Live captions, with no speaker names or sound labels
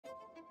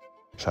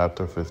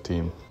chapter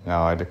 15.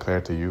 Now I declare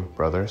to you,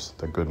 brothers,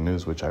 the good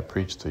news which I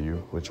preached to you,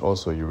 which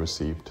also you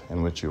received,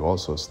 in which you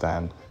also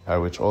stand, by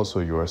which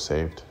also you are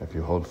saved, if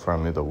you hold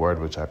firmly the word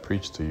which I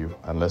preached to you,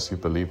 unless you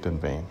believed in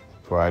vain.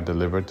 For I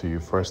delivered to you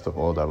first of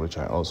all that which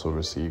I also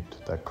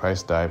received, that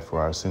Christ died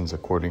for our sins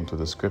according to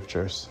the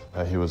Scriptures,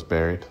 that he was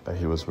buried, that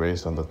he was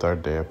raised on the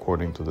third day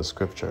according to the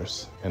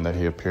Scriptures, and that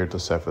he appeared to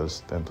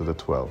Cephas, then to the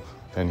 12.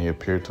 Then he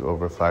appeared to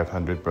over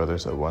 500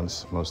 brothers at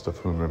once, most of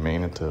whom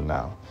remain until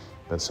now,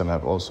 but some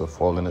have also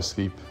fallen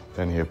asleep.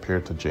 Then he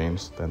appeared to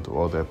James, then to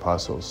all the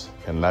apostles.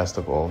 And last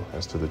of all,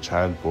 as to the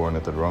child born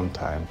at the wrong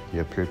time, he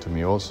appeared to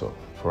me also.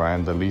 For I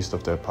am the least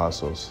of the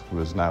apostles, who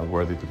is not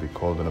worthy to be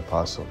called an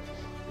apostle,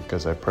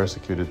 because I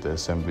persecuted the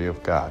assembly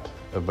of God.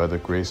 But by the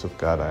grace of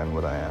God I am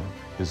what I am.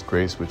 His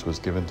grace which was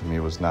given to me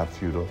was not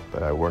futile,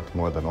 but I worked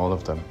more than all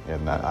of them,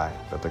 yet not I,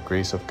 but the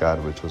grace of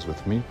God which was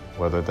with me.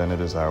 Whether then it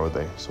is I or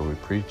they, so we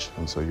preach,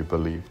 and so you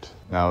believed.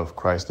 Now if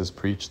Christ is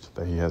preached,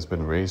 that he has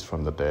been raised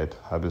from the dead,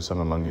 how do some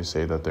among you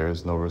say that there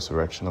is no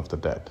resurrection of the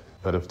dead?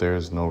 But if there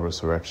is no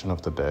resurrection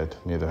of the dead,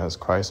 neither has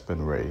Christ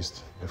been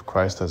raised. If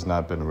Christ has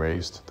not been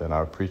raised, then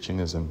our preaching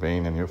is in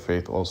vain, and your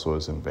faith also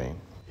is in vain.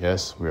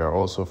 Yes, we are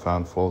also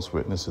found false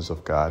witnesses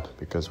of God,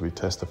 because we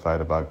testified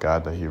about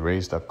God that he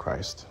raised up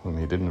Christ, whom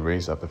he didn't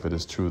raise up, if it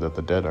is true that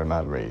the dead are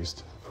not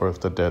raised. For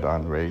if the dead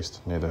aren't raised,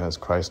 neither has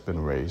Christ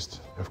been raised.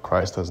 If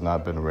Christ has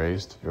not been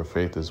raised, your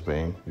faith is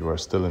vain, you are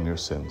still in your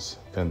sins.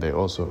 Then they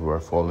also who are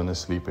fallen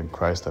asleep in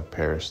Christ have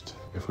perished.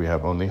 If we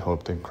have only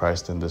hoped in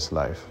Christ in this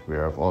life, we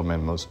are of all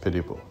men most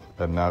pitiable.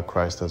 But now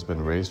Christ has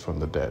been raised from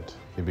the dead.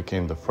 He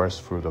became the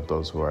first fruit of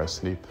those who are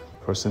asleep.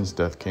 For since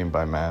death came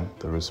by man,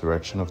 the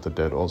resurrection of the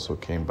dead also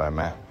came by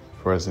man.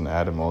 For as in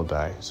Adam all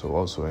die, so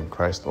also in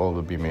Christ all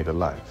will be made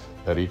alive.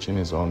 That each in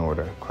his own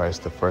order,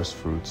 Christ the first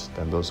fruits,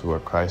 then those who are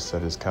Christ's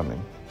at his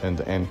coming. Then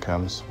the end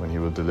comes, when he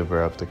will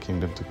deliver up the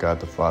kingdom to God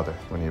the Father,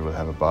 when he will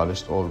have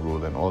abolished all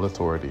rule and all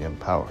authority and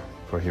power.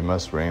 For he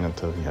must reign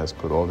until he has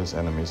put all his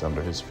enemies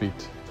under his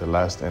feet. The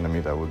last enemy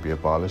that will be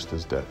abolished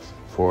is death.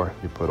 For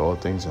he put all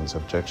things in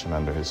subjection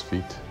under his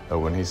feet. But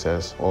when he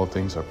says, all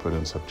things are put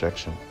in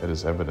subjection, it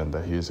is evident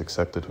that he is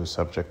accepted who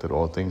subjected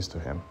all things to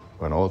him.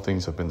 When all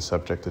things have been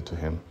subjected to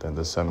him, then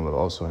the Son will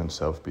also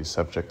himself be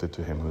subjected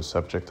to him who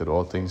subjected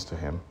all things to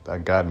him,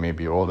 that God may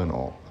be all in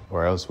all.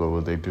 Or else what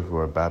will they do who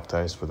are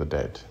baptized for the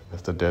dead?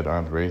 If the dead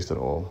aren't raised at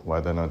all, why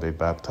then are they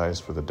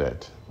baptized for the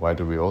dead? Why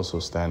do we also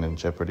stand in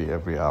jeopardy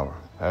every hour?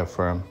 I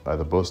affirm, by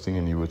the boasting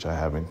in you which I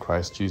have in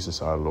Christ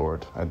Jesus our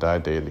Lord, I die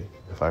daily.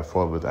 If I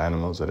fought with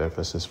animals at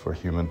Ephesus for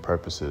human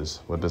purposes,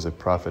 what does it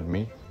profit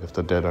me? If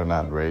the dead are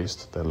not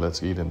raised, then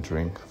let's eat and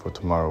drink, for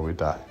tomorrow we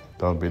die.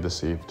 Don't be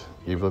deceived.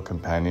 Evil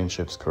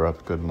companionships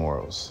corrupt good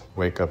morals.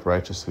 Wake up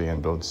righteously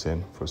and don't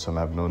sin, for some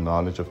have no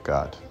knowledge of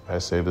God. I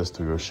say this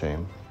to your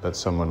shame, that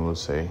someone will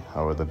say,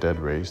 how are the dead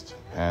raised?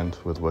 And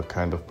with what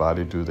kind of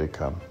body do they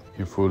come?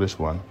 You foolish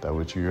one, that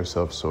which you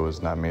yourself sow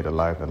is not made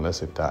alive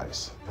unless it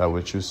dies. That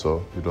which you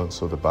sow, you don't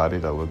sow the body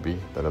that will be,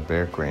 that a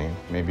bare grain,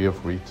 may be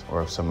of wheat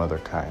or of some other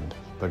kind.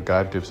 But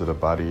God gives it a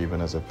body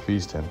even as it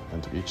pleased him,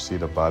 and to each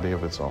seed a body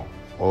of its own.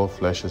 All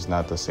flesh is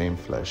not the same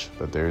flesh,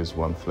 but there is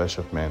one flesh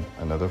of men,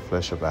 another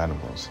flesh of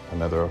animals,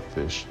 another of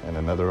fish, and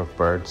another of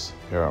birds.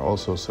 There are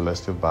also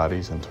celestial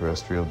bodies and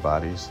terrestrial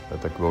bodies,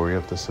 but the glory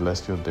of the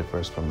celestial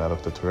differs from that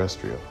of the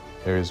terrestrial.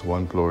 There is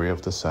one glory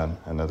of the sun,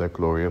 another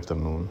glory of the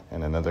moon,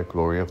 and another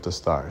glory of the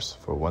stars.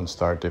 For one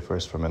star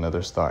differs from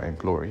another star in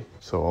glory.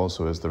 So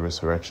also is the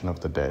resurrection of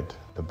the dead.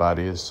 The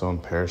body is sown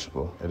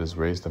perishable, it is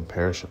raised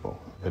imperishable.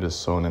 It is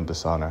sown in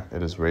dishonor,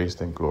 it is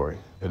raised in glory.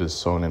 It is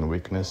sown in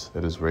weakness,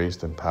 it is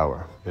raised in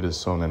power. It is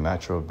sown a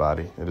natural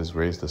body, it is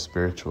raised a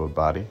spiritual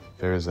body.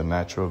 There is a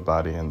natural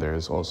body, and there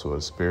is also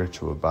a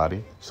spiritual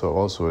body. So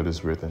also it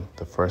is written,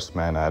 the first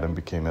man Adam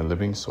became a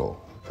living soul.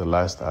 The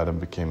last Adam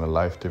became a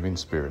life-giving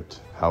spirit.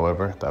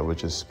 However, that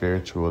which is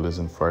spiritual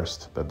isn't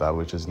first, but that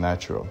which is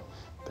natural,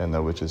 then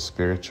that which is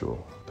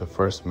spiritual. The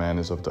first man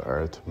is of the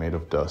earth, made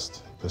of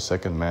dust. The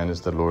second man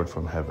is the Lord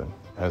from heaven.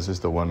 As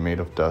is the one made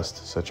of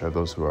dust, such are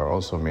those who are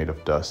also made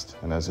of dust.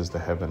 And as is the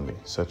heavenly,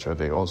 such are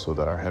they also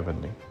that are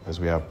heavenly.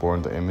 As we have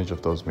borne the image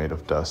of those made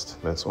of dust,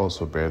 let's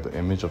also bear the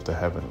image of the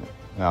heavenly.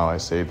 Now I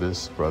say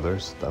this,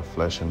 brothers, that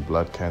flesh and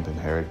blood can't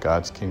inherit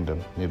God's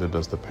kingdom, neither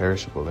does the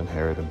perishable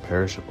inherit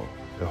imperishable.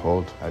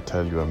 Behold, I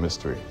tell you a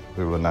mystery.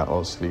 We will not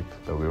all sleep,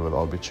 but we will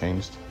all be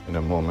changed in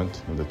a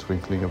moment, in the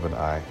twinkling of an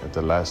eye, at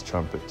the last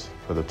trumpet.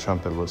 For the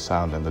trumpet will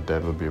sound, and the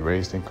dead will be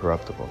raised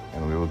incorruptible,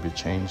 and we will be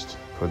changed.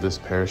 For this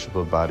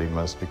perishable body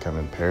must become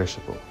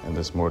imperishable, and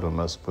this mortal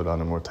must put on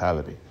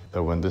immortality.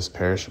 But when this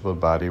perishable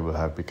body will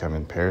have become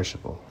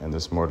imperishable, and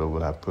this mortal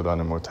will have put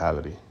on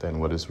immortality, then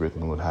what is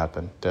written will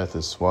happen. Death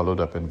is swallowed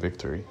up in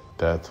victory.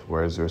 Death,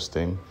 where is your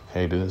sting?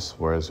 Hades,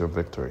 where is your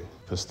victory?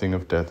 The sting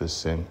of death is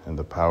sin, and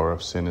the power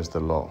of sin is the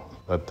law.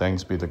 But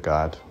thanks be to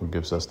God, who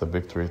gives us the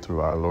victory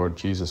through our Lord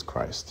Jesus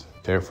Christ.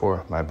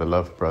 Therefore, my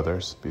beloved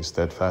brothers, be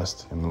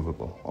steadfast,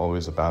 immovable,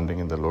 always abounding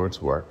in the Lord's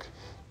work,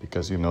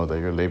 because you know that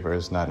your labor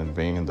is not in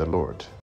vain in the Lord.